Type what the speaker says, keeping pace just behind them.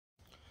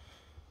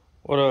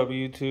What up,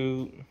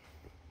 YouTube?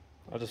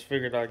 I just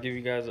figured I'd give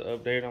you guys an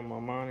update on my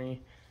MONTE.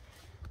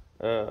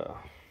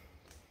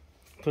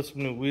 Put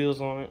some new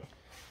wheels on it.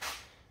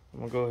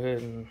 I'm gonna go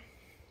ahead and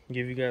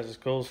give you guys a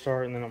cold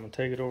start, and then I'm gonna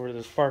take it over to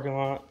this parking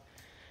lot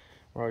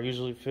where I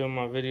usually film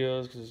my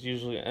videos because it's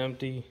usually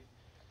empty.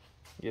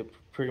 Get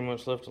pretty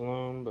much left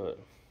alone, but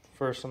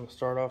first I'm gonna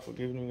start off with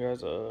giving you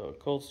guys a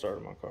cold start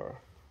of my car.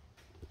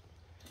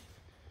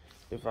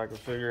 If I can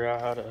figure out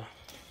how to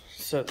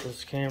set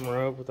this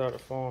camera up without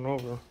it falling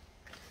over.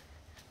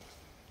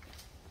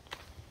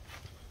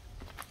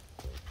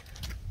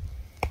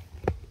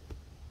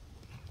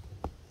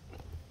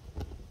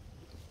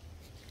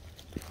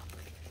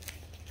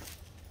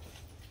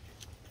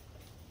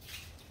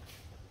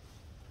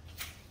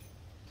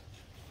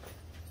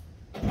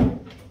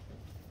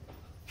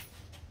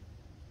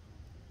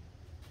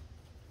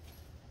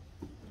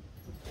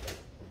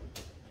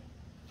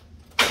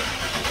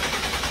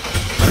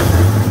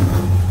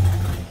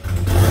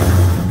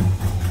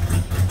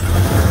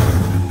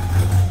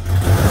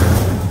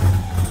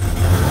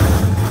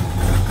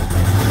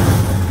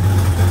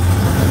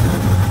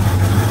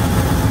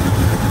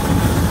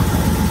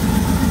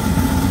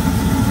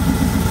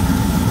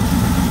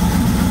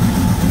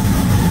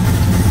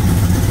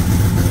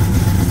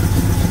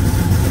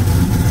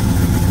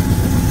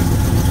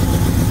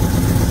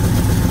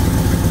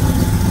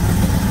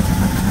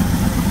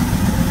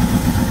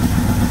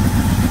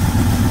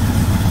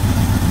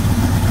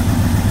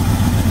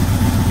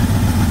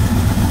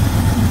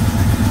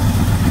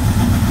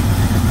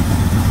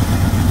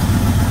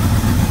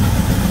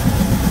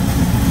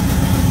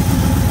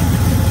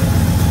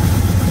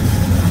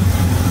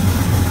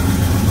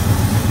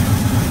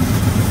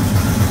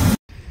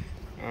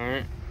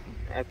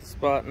 At the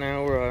spot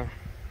now where I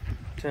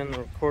tend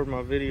to record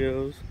my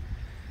videos,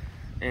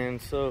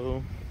 and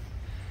so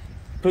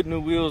put new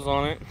wheels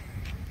on it.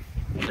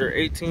 They're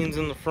 18s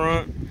in the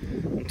front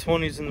and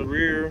 20s in the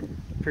rear.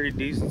 Pretty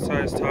decent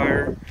sized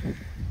tire.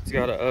 It's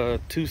got a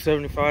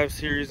 275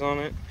 series on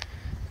it,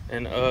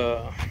 and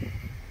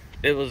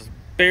it was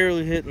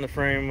barely hitting the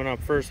frame when I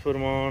first put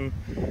them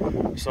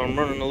on, so I'm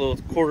running a little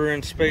 1/4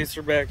 inch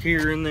spacer back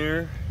here in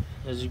there,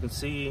 as you can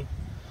see.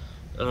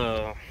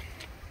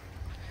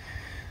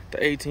 The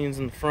 18s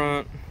in the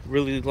front,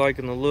 really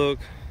liking the look.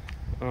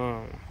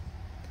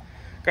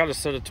 Got a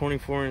set of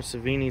 24-inch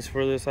Savinis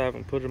for this. I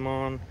haven't put them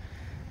on.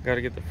 Got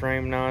to get the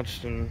frame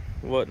notched and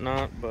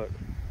whatnot, but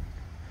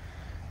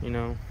you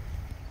know,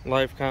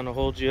 life kind of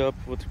holds you up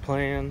with your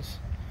plans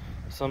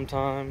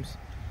sometimes.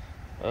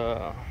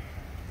 Been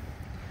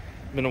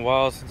a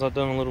while since I've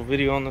done a little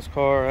video on this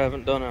car. I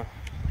haven't done a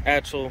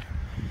actual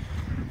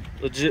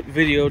legit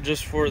video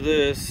just for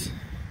this,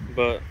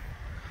 but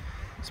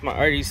it's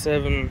my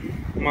 87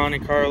 Monte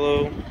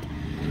Carlo.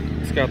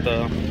 It's got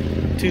the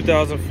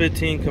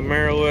 2015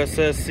 Camaro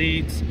SS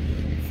seats,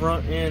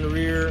 front and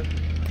rear.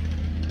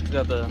 It's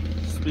got the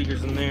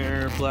speakers in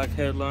there, black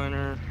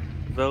headliner,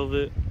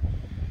 velvet,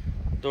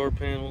 door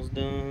panels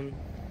done.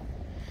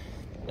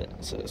 It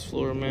says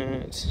floor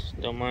mats.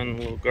 Don't mind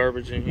the little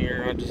garbage in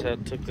here. I just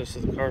took this to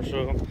the car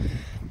show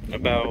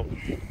about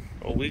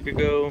a week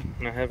ago,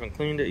 and I haven't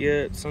cleaned it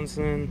yet since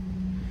then.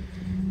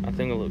 I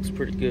think it looks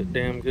pretty good,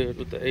 damn good,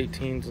 with the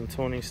 18s and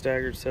 20s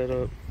staggered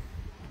setup.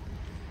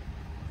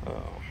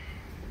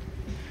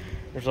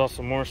 There's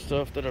also more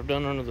stuff that I've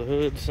done under the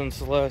hood since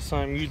the last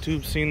time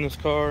YouTube's seen this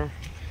car.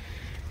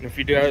 And if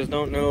you guys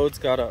don't know, it's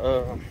got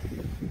a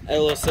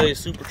LSA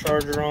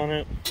supercharger on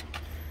it.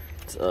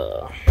 It's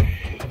a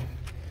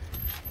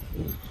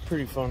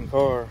pretty fun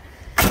car.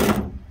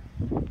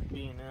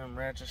 B&M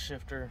ratchet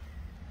shifter.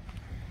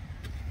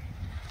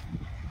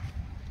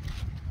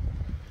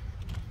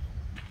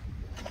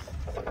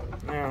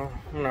 Now,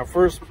 when I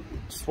first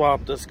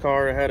swapped this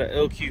car, it had an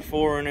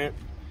LQ4 in it.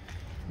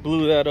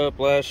 Blew that up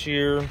last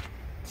year.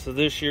 So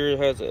this year it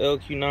has an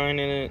LQ9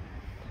 in it.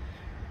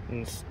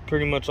 And it's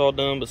pretty much all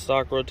done, but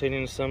stock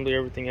rotating assembly,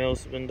 everything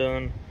else has been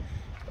done.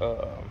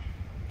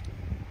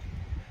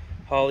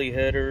 Holly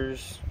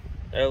headers,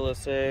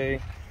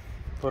 LSA.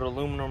 Put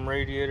aluminum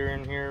radiator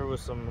in here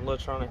with some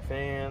electronic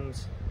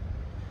fans.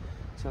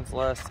 Since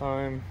last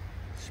time.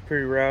 It's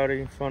pretty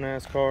rowdy, fun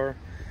ass car.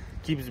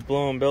 Keeps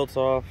blowing belts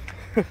off.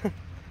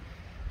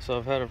 So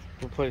I've had to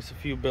replace a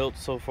few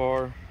belts so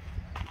far.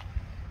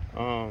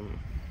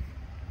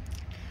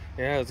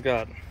 Yeah, it's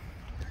got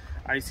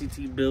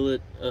ICT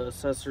billet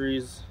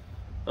accessories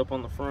up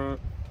on the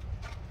front.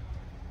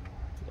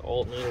 The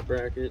alternator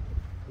bracket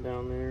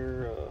down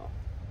there.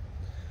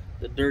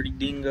 The Dirty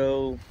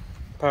Dingo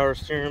power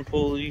steering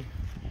pulley.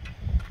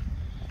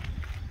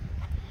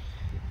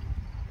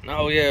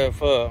 Oh yeah,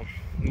 if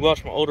you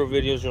watch my older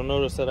videos, you'll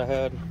notice that I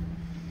had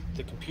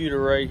the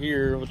computer right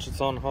here, which is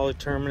on Holly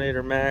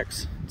Terminator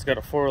Max. It's got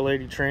a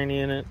 480 tranny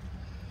in it,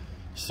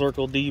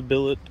 Circle D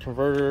billet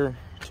converter,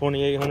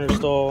 2800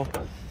 stall,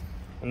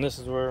 and this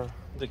is where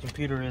the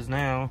computer is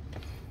now.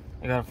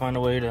 I gotta find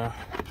a way to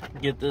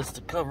get this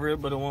to cover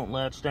it, but it won't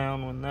latch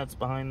down when that's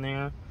behind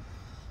there.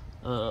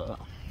 I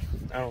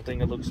don't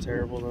think it looks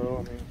terrible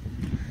though. I mean,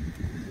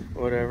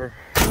 whatever.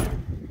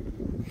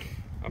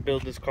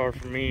 build this car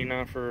for me,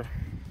 not for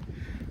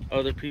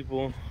other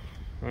people.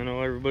 I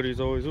know everybody's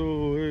always,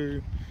 oh,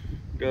 hey,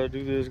 gotta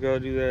do this,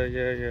 gotta do that.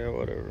 Yeah,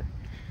 whatever.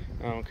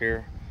 I don't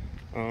care.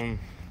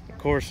 Of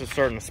course, it's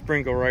starting to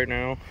sprinkle right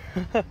now.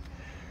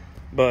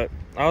 But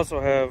I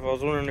also have, I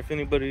was wondering if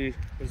anybody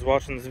who's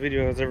watching this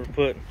video has ever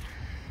put,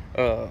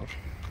 I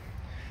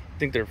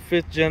think they're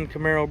 5th gen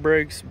Camaro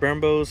brakes,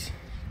 Brembos.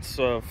 It's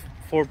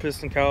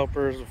 4-piston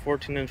calipers with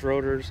 14-inch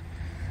rotors.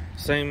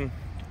 Same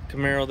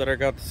Camaro that I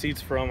got the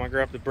seats from. I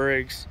grabbed the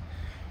brakes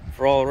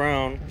for all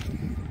around.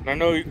 And I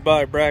know you can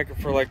buy a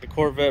bracket for like the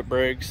Corvette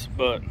brakes,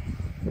 but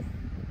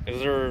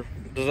does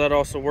that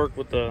also work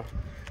with the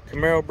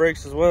Camaro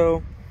brakes as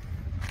well?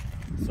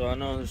 So I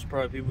know there's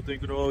probably people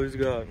thinking, oh, he's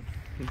got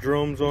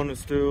drums on it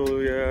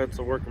still. Yeah, it's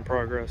a work in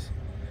progress.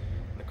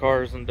 The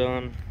car isn't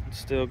done. It's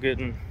still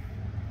getting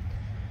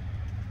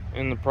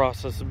in the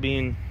process of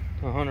being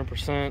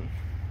 100%,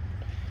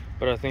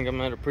 but I think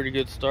I'm at a pretty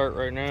good start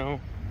right now.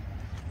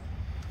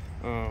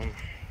 I'll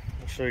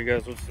show you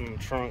guys what's in the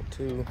trunk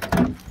too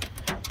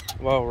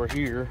while we're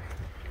here.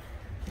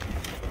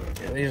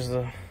 Yeah, these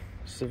are the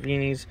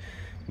Savinis,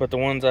 but the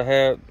ones I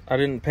had, I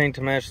didn't paint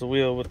to match the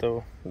wheel, but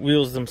the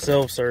wheels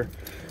themselves are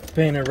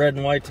painted red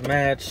and white to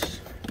match.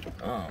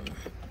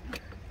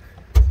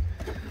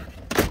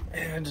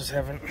 And I just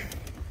haven't,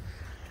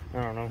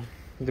 I don't know,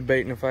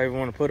 debating if I even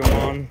want to put them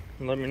on.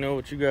 Let me know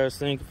what you guys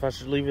think, if I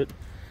should leave it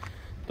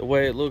the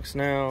way it looks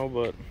now.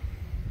 But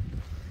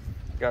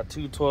got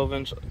two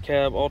 12-inch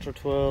cab Ultra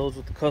 12s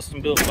with the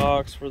custom built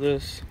box for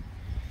this.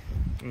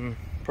 I'm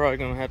probably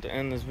gonna have to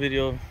end this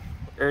video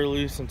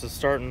early since it's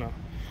starting to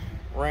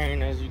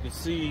rain, as you can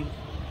see.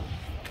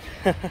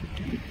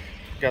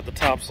 Got the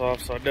tops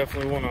off, so I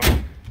definitely want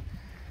to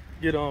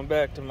get on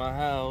back to my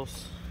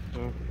house.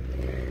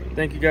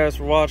 Thank you guys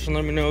for watching.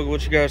 Let me know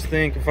what you guys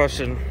think, if I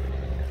should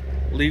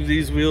leave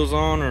these wheels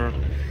on or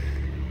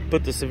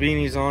put the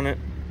Savinis on it.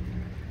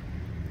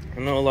 I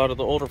know a lot of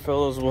the older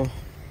fellows will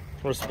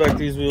respect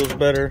these wheels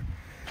better.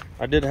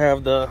 I did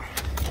have the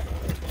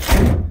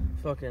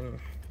fucking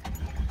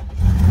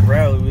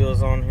rally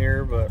wheels on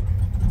here, but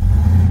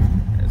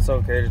it's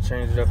okay to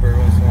change it up every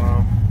once in a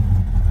while.